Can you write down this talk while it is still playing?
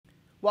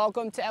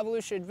Welcome to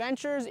Evolution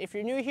Adventures. If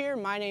you're new here,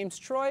 my name's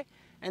Troy,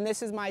 and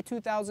this is my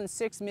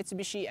 2006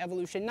 Mitsubishi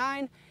Evolution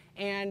 9.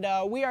 And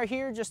we are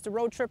here just to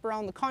road trip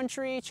around the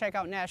country, check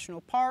out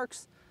national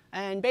parks,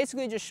 and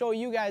basically just show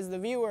you guys, the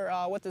viewer,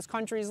 what this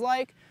country is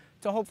like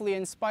to hopefully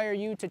inspire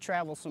you to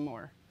travel some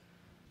more.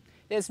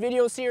 This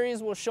video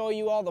series will show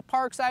you all the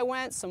parks I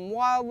went, some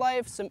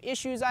wildlife, some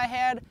issues I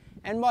had,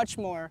 and much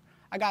more.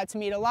 I got to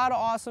meet a lot of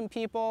awesome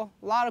people,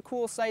 a lot of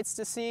cool sights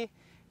to see,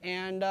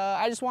 and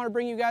I just want to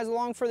bring you guys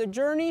along for the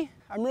journey.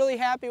 I'm really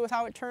happy with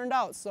how it turned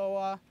out.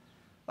 So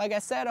like I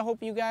said, I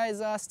hope you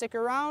guys stick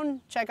around,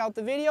 check out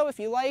the video if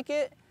you like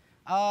it.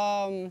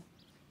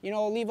 You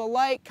know, leave a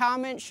like,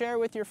 comment, share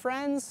with your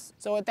friends.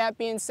 So with that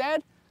being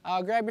said,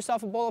 grab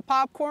yourself a bowl of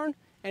popcorn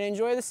and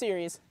enjoy the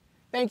series.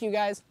 Thank you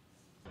guys.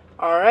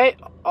 All right,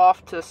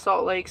 off to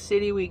Salt Lake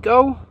City we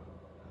go.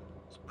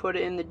 Let's put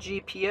it in the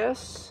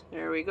GPS.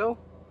 There we go.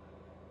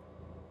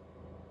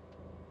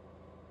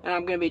 And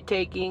I'm going to be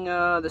taking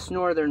this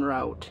northern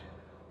route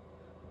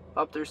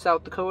up through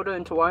South Dakota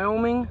into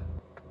Wyoming.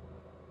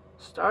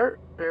 Start.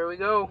 There we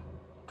go.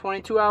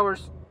 22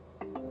 hours.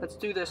 Let's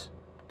do this.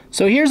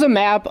 So here's a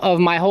map of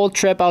my whole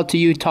trip out to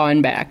Utah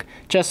and back.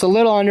 Just a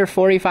little under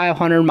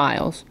 4,500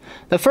 miles.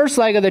 The first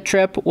leg of the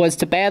trip was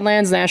to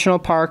Badlands National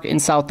Park in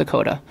South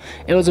Dakota.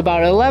 It was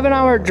about an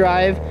 11-hour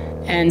drive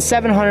and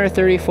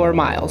 734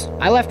 miles.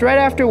 I left right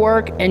after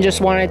work and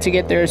just wanted to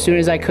get there as soon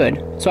as I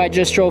could. So I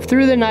just drove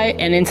through the night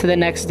and into the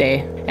next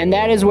day. And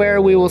that is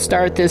where we will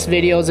start this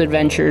video's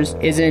adventures,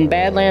 is in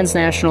Badlands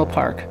National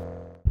Park.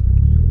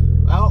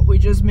 Well, we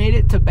just made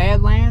it to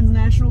Badlands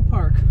National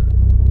Park.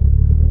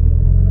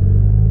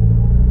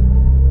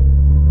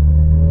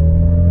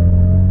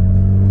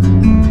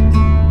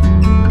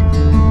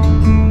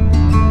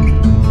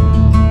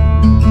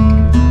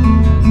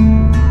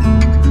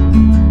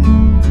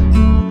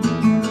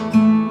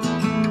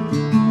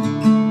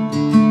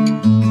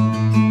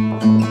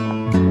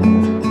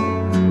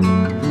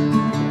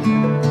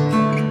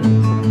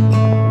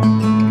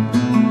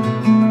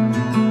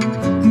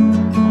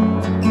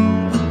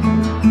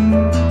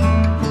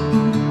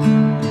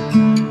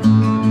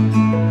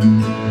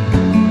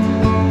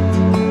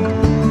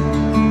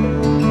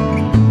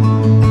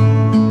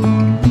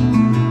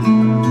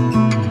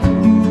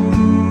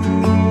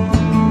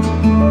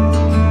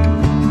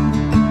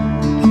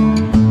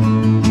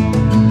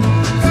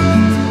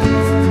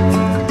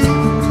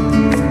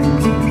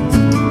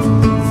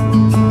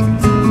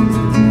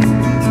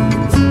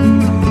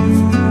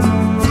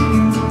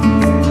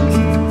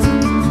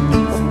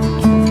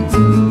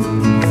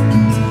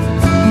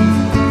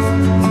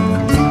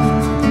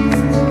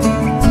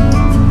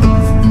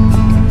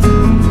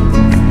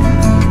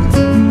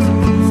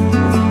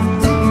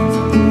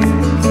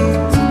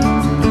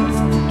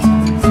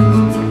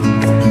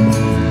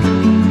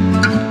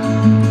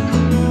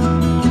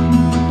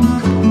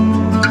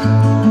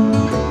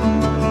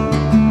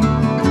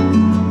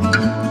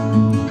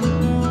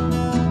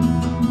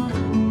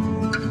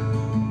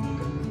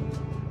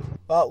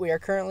 Well, we are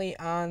currently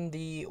on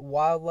the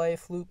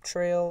wildlife loop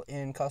trail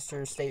in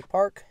Custer State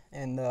Park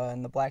in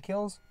the Black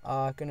Hills.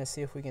 Gonna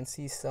see if we can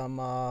see some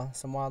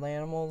wild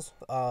animals,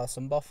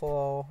 some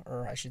buffalo,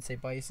 or I should say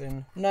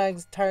bison. I'm not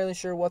entirely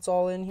sure what's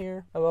all in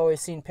here. I've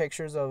always seen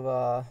pictures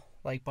of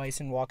like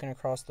bison walking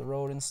across the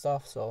road and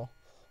stuff, so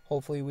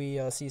hopefully we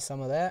see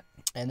some of that.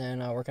 And then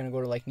we're gonna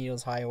go to like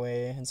Needles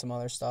Highway and some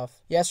other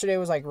stuff. Yesterday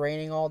was like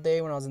raining all day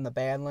when I was in the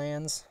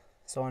Badlands,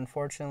 so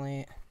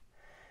unfortunately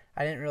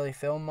I didn't really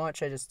film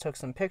much. I just took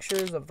some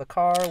pictures of the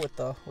car with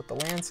the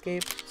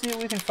landscape. See what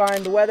we can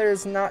find. The weather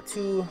is not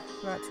too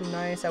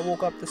nice. I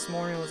woke up this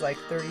morning, it was like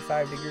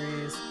 35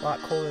 degrees, a lot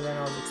colder than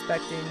I was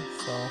expecting.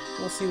 So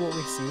we'll see what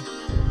we see.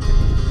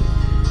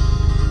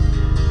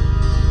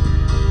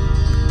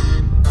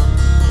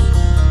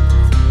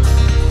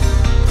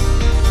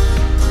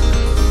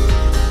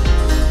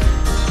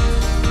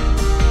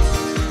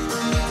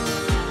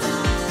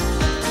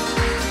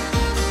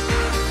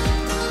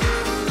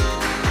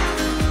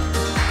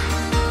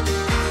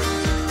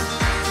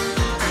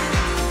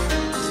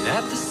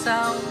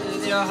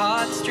 Your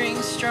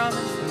heartstrings strumming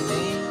for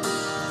me.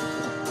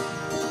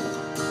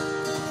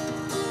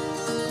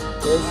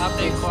 I've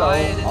been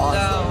quieted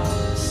down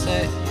to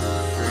set you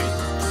free.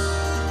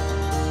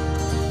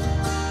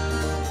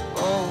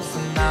 Oh,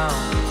 for now,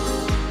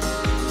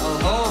 oh,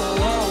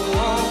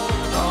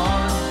 hold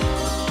on.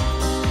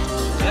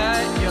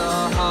 Let your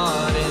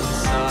heart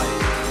inside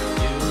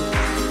you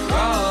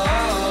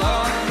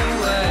run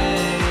away.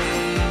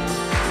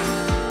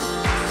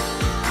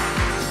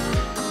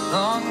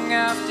 Long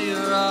after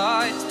your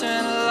eyes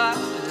turn a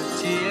laughter to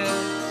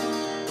tears,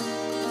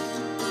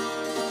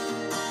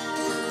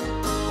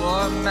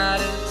 what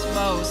matters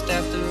most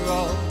after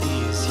all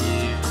these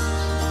years?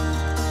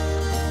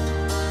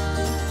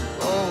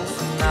 Oh,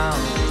 for now,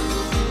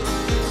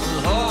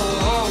 hold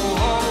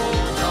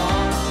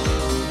on,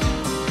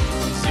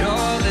 'cause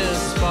you're the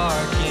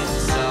spark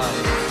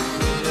inside.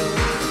 We'll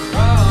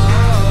run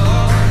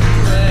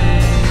away.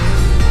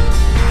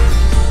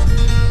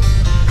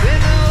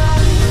 With the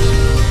light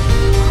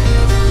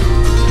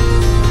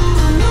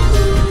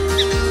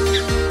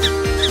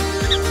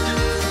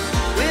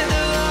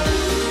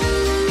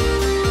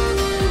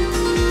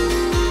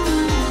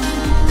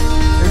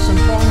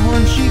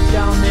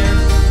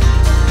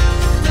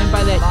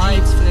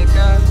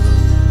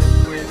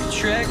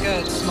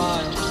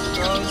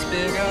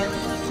bigger.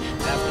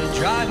 After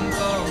driving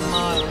for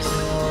miles,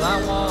 all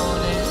I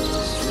want is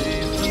to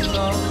sleep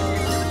alone.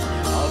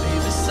 I'll be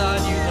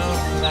beside you no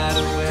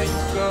matter where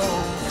you go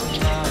from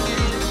now.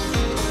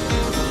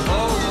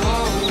 Oh,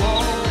 oh,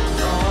 oh,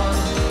 on.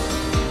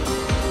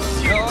 'Cause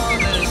you're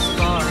the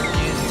spark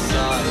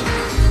inside.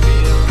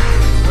 Feel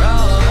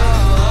right away.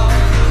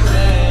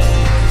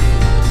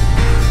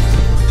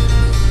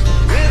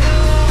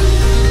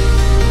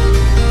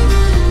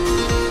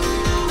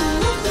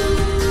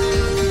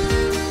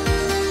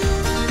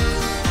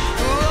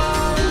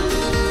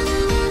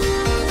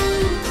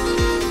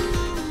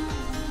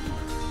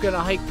 Gonna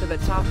hike to the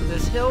top of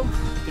this hill.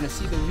 Gonna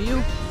see the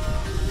view.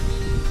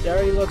 It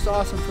already looks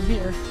awesome from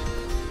here.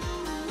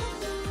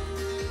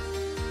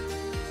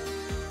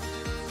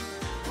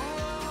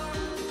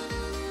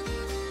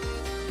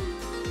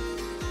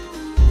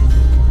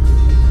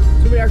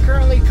 So we are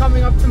currently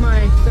coming up to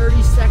my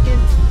 32nd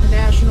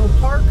National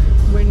Park,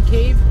 Wind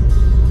Cave.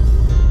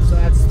 So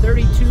that's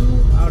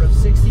 32 out of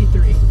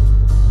 63.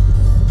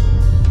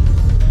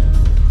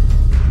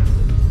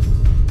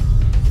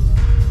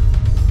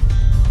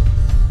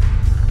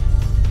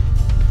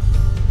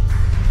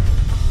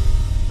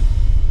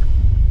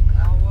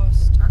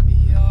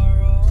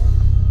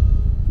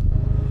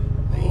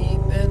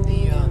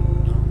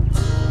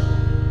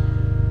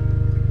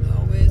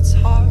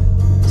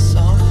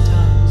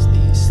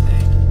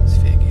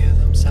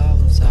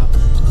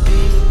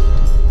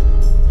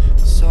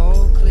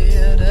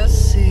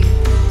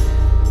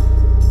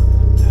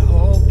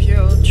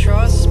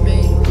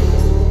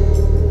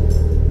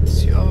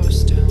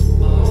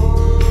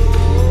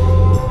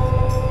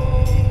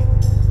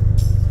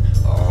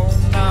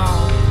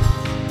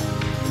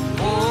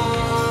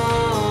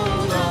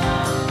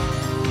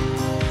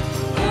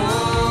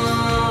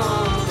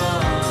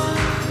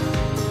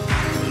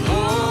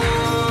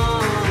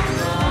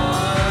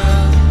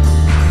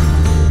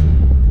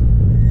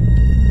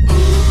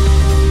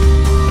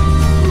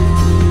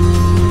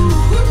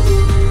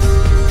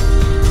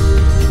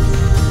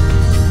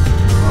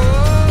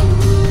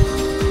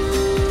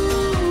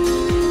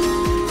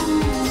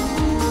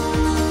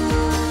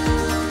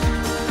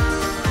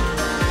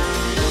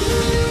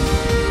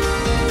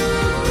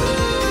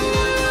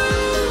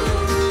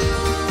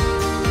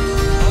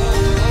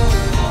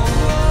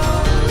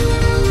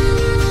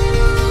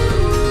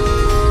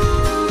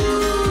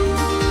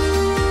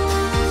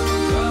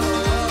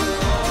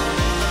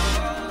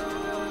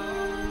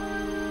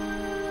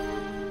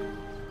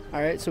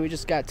 Alright, so we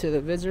just got to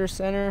the visitor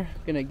center.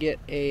 Gonna get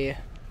a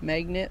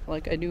magnet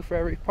like I do for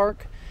every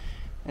park,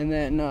 and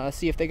then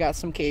see if they got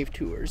some cave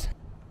tours.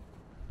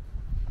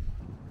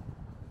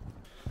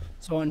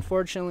 So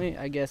unfortunately,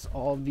 I guess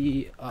all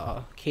the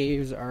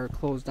caves are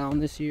closed down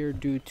this year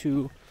due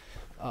to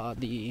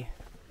the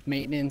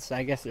maintenance.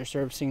 I guess they're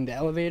servicing the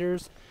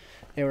elevators.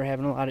 They were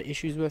having a lot of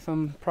issues with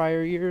them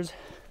prior years,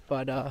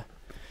 but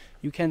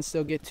you can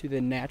still get to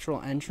the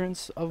natural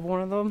entrance of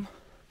one of them.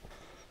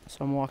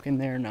 So I'm walking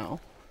there now.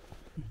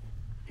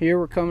 Here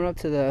we're coming up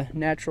to the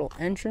natural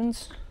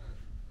entrance.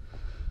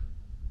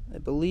 I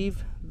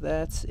believe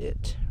that's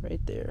it right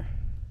there.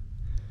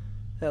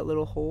 That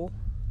little hole.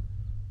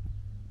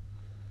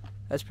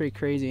 That's pretty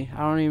crazy. I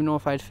don't even know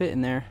if I'd fit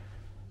in there.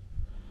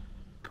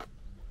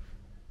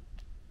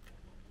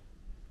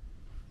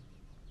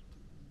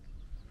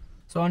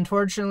 So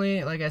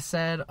unfortunately, like I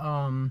said,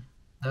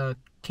 the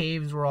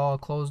caves were all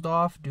closed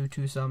off due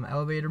to some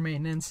elevator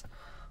maintenance.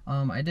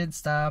 I did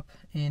stop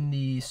in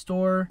the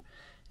store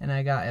and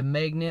I got a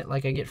magnet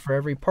like I get for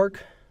every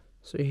park.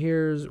 So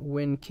here's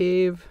Wind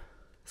Cave.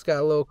 It's got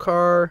a little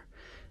car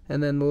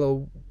and then the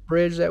little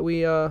bridge that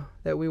we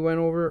went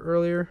over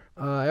earlier.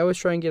 I always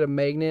try and get a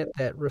magnet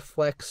that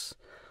reflects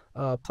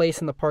a place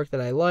in the park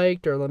that I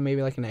liked, or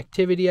maybe like an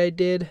activity I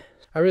did.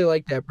 I really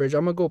like that bridge.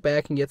 I'm gonna go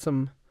back and get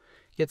some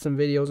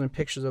videos and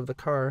pictures of the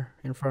car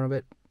in front of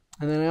it.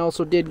 And then I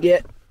also did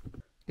get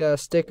a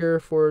sticker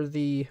for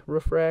the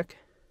roof rack.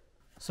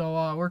 So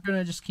we're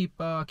gonna just keep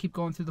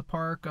going through the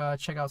park,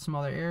 check out some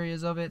other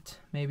areas of it,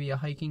 maybe a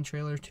hiking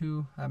trail or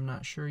two. I'm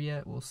not sure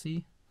yet. We'll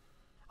see.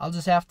 I'll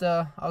just have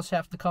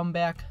to come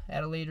back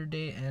at a later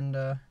date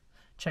and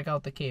check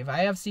out the cave. I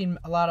have seen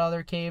a lot of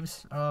other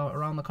caves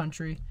around the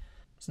country.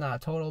 It's not a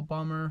total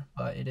bummer,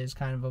 but it is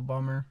kind of a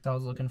bummer. I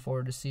was looking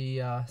forward to see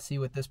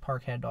what this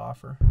park had to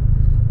offer.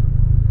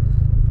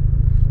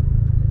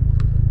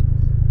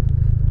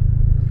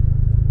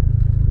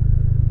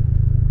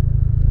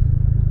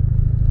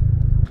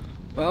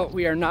 Well,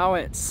 we are now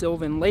at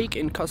Sylvan Lake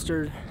in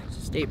Custer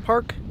State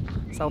Park,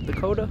 South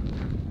Dakota.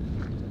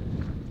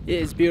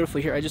 It is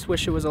beautiful here. I just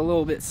wish it was a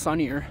little bit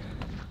sunnier.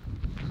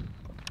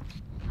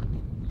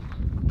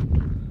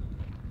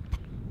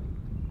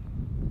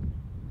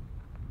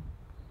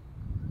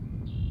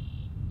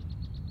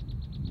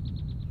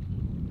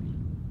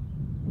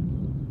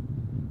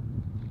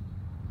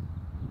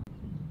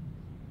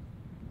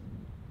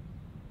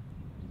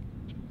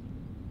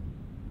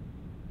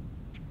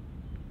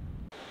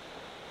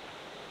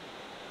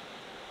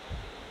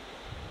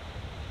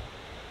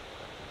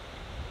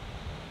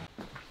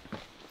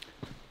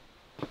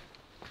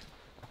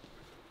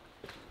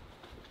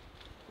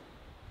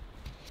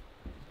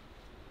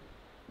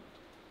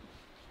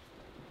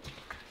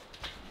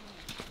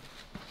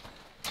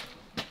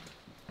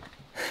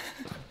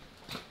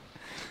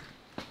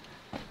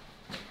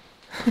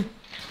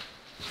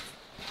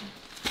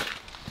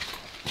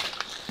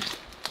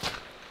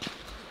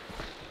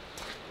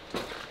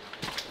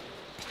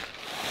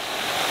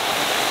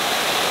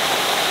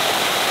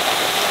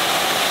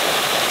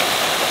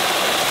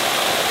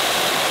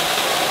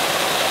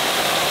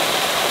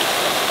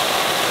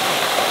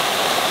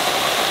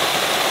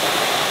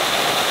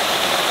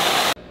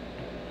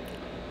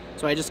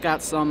 I just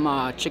got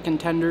some chicken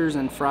tenders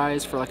and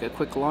fries for like a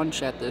quick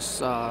lunch at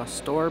this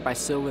store by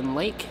Sylvan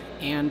Lake,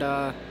 and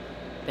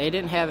they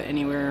didn't have it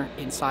anywhere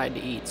inside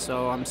to eat,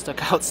 so I'm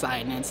stuck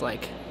outside, and it's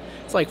like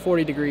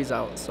 40 degrees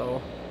out,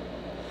 so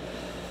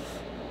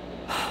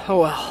oh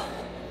well.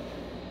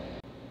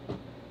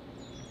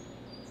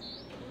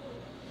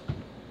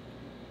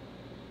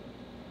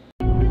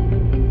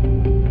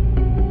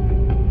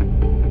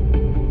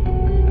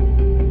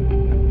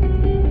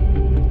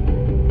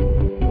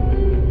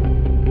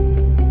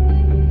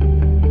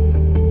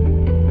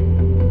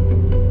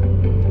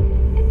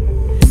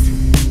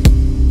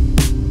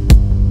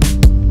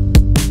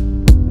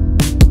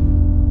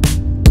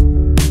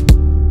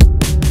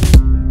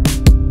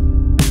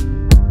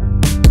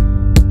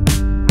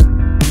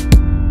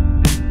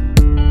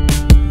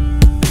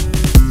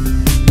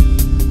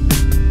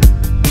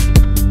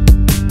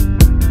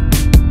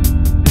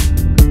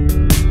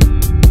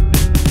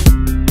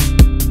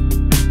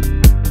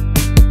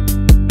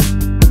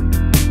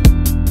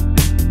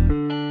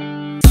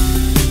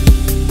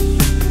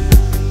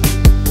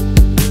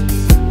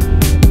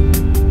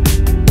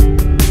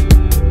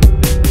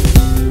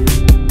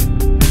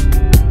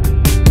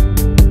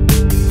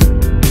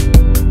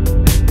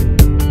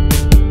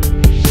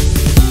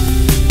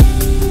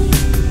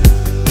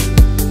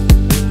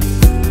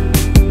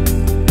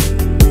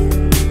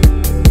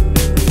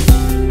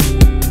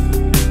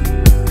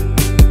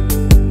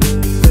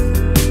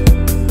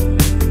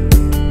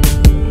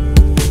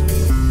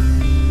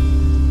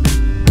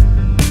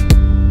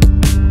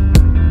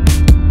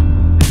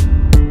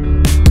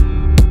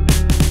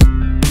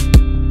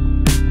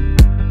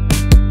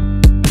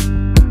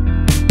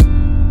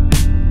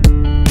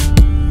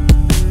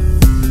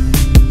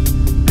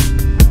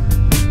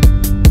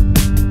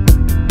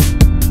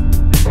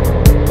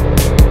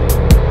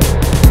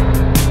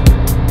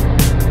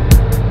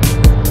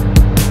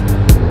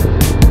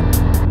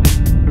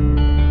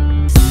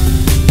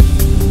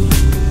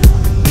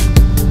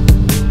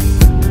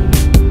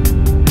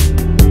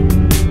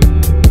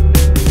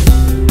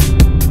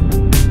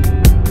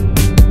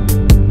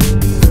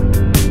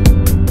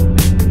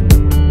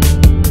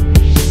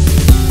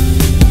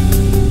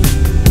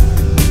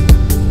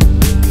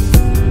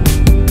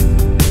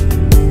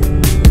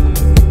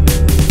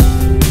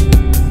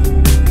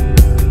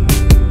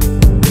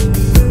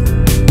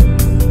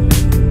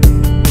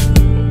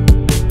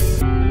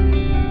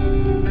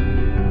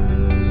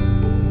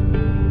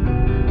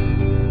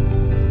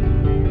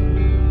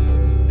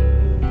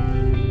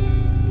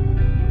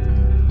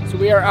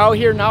 We are out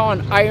here now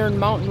on Iron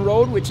Mountain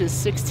Road, which is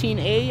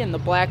 16A in the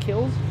Black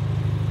Hills,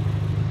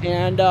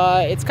 and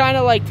it's kind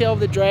of like Tail of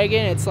the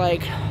Dragon. It's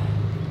like,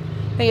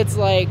 I think it's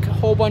like a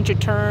whole bunch of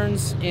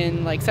turns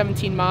in like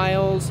 17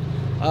 miles.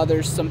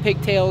 There's some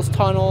pigtails,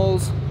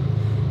 tunnels,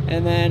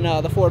 and then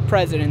the 4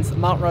 presidents,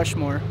 Mount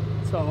Rushmore.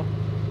 So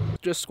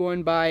just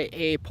going by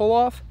a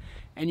pull-off,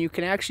 and you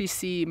can actually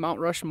see Mount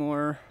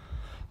Rushmore.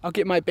 I'll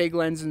get my big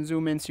lens and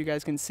zoom in so you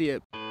guys can see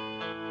it.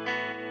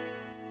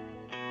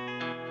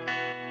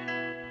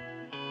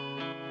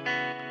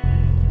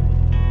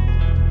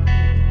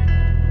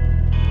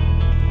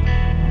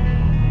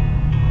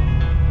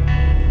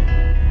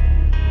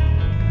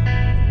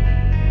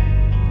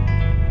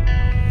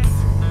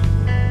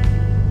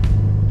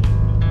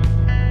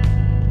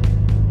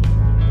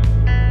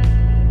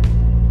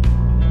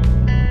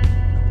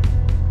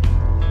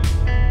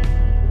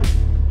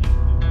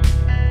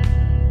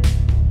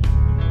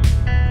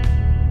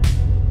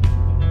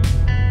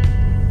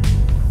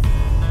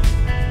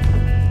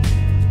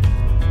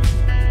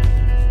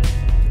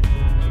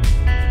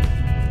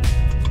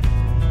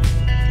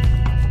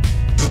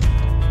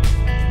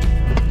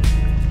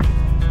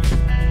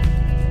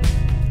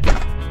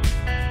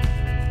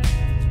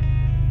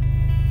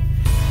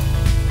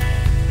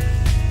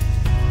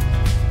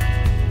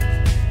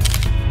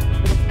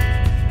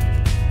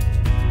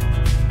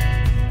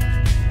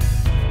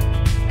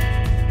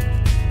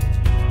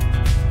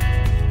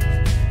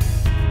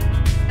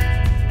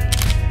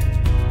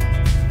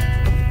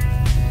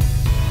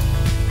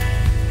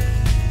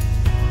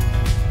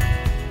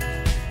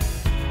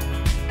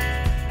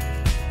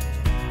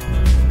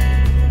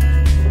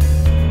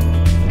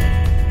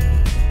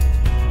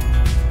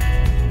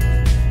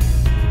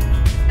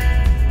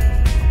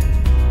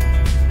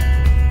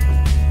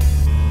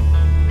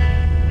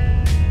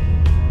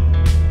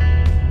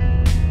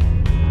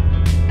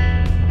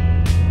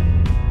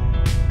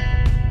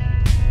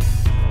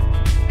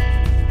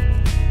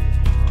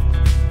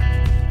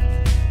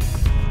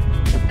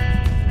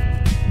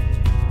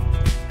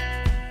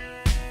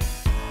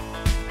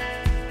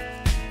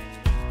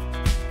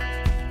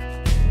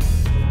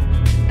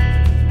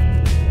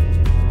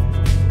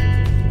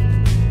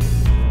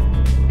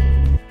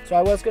 So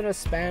I was gonna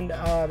spend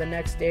the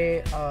next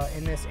day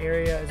in this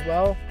area as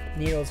well.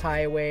 Needles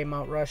Highway,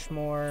 Mount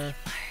Rushmore,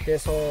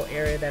 this whole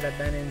area that I've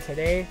been in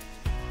today.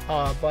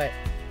 But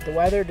the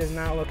weather does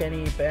not look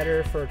any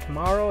better for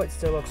tomorrow. It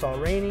still looks all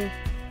rainy.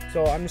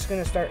 So I'm just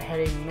gonna start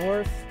heading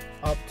north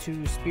up to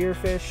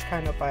Spearfish,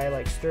 kind of by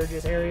like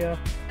Sturgis area,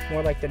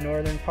 more like the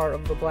northern part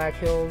of the Black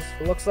Hills.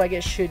 It looks like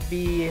it should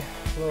be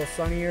a little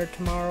sunnier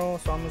tomorrow,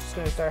 so I'm just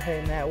gonna start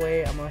heading that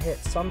way. I'm gonna hit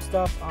some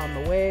stuff on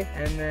the way,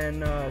 and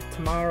then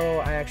tomorrow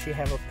I actually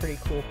have a pretty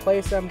cool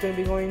place I'm gonna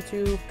be going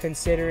to,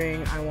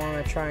 considering I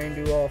wanna try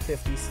and do all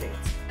 50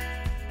 states.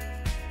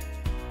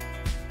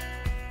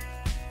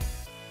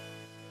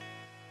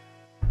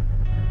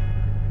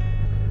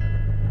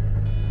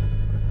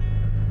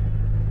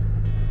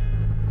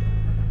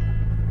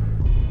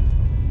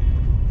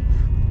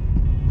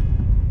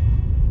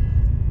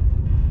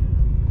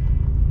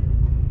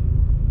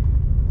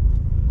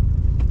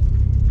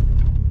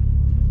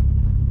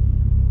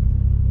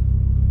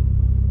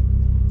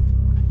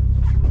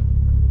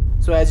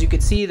 So as you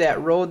can see, that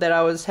road that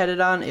I was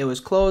headed on, it was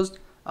closed.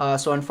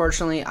 So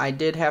unfortunately, I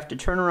did have to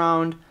turn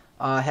around,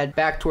 head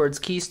back towards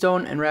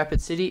Keystone and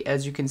Rapid City,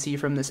 as you can see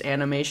from this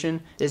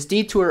animation. This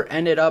detour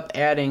ended up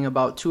adding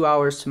about 2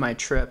 hours to my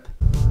trip.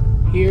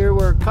 Here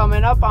we're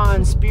coming up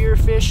on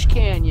Spearfish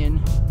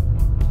Canyon.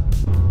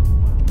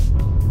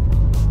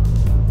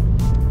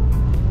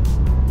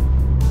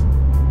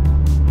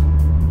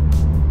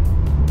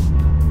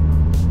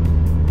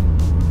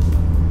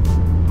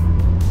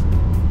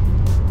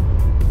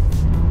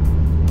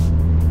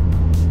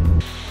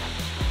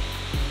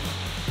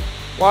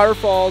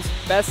 Waterfalls,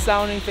 best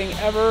sounding thing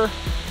ever.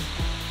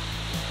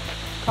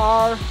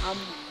 Car, I'm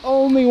the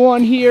only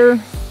one here.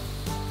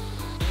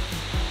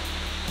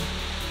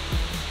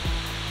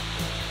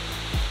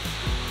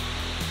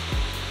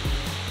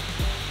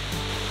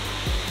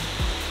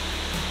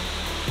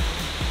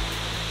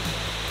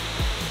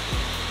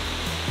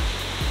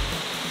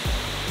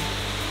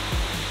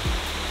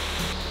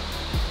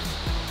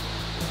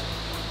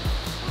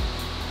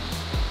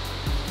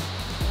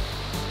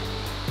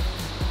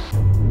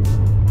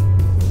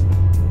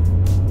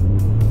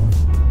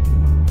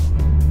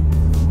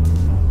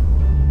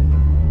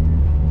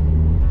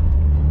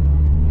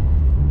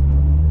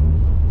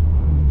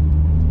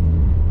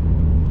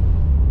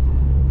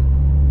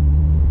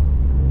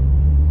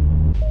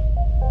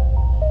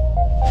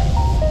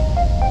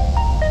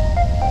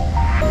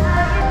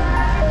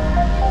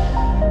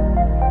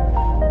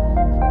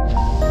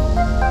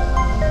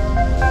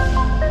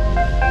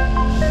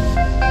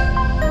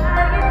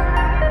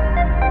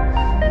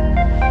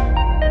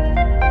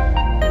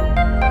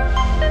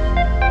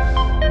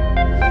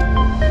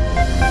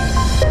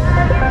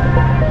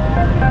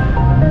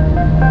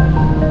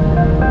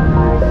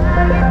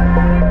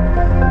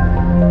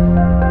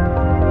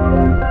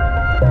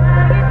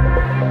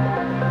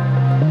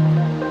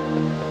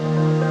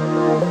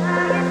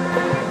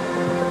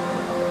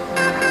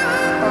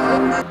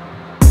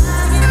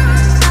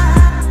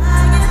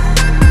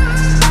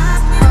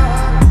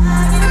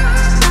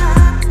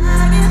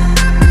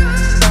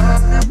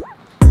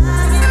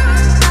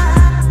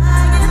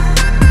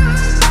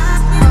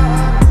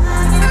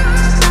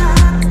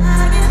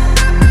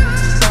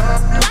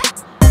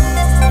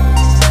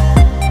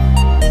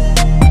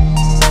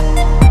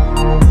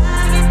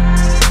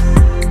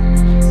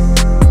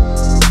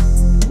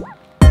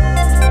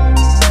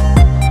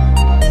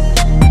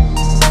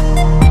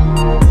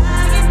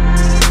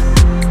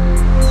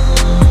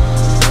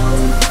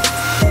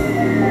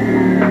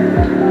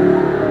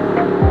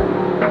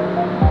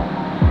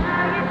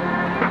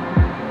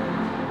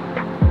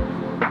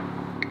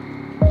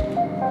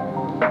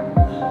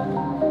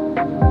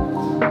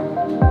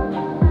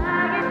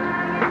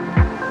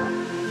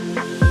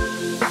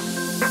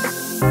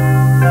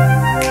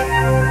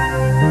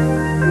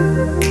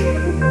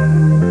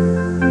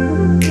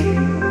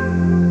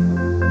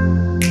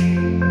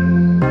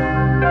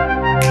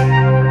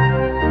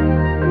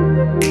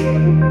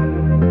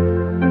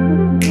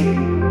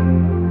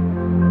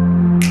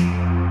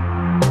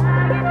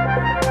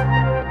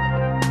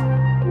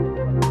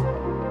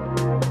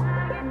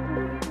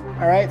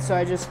 Alright, so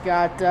I just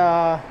got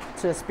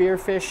to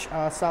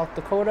Spearfish, South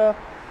Dakota.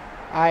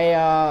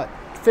 I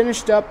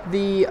finished up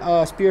the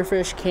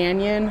Spearfish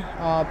Canyon.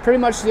 Pretty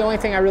much the only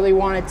thing I really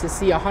wanted to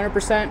see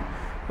 100%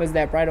 was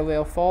that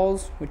Bridal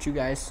Falls, which you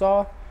guys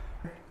saw.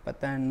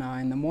 But then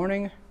in the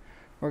morning,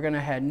 we're going to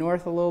head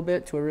north a little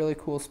bit to a really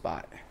cool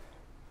spot.